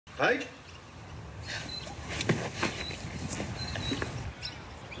Paige?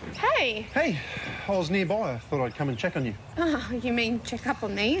 Hey. Hey, I was nearby. I thought I'd come and check on you. Oh, you mean check up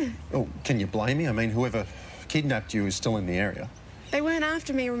on me? Oh, can you blame me? I mean, whoever kidnapped you is still in the area. They weren't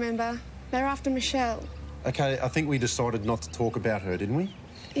after me, remember? They were after Michelle. OK, I think we decided not to talk about her, didn't we?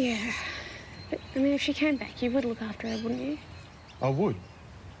 Yeah. But, I mean, if she came back, you would look after her, wouldn't you? I would.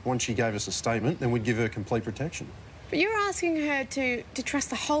 Once she gave us a statement, then we'd give her complete protection. But you're asking her to trust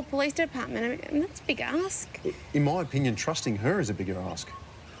the whole police department. I mean, that's a big ask. In my opinion, trusting her is a bigger ask.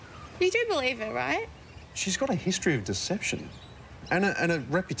 You do believe her, right? She's got a history of deception and a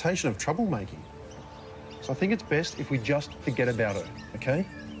reputation of troublemaking. So I think it's best if we just forget about her, OK?